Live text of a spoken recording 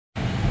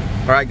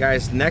Alright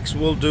guys, next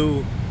we'll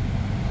do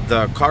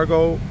the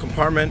cargo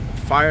compartment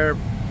fire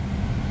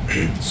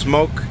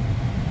smoke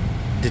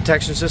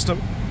detection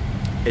system.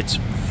 It's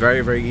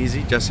very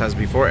easy, just as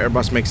before.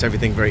 Airbus makes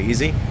everything very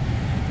easy.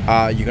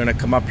 You're gonna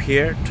come up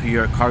here to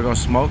your cargo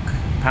smoke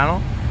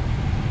panel.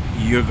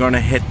 You're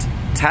gonna hit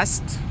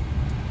test.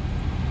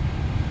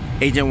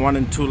 Agent 1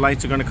 and 2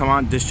 lights are gonna come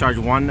on. Discharge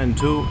 1 and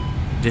 2.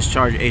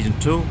 Discharge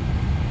agent 2.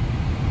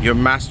 Your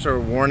master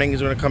warning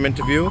is gonna come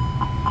into view.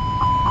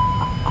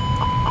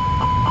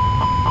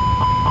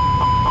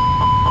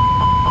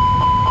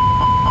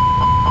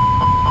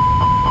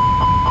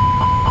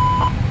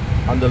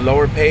 On the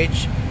lower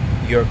page,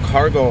 your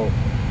cargo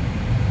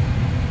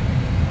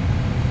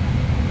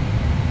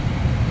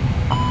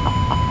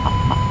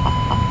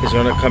is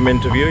going to come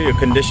into view, your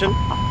condition,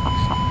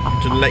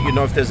 to let you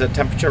know if there's a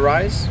temperature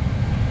rise.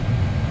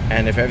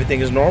 And if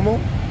everything is normal,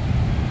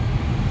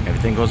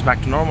 everything goes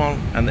back to normal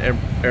and the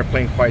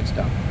airplane quiets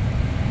down.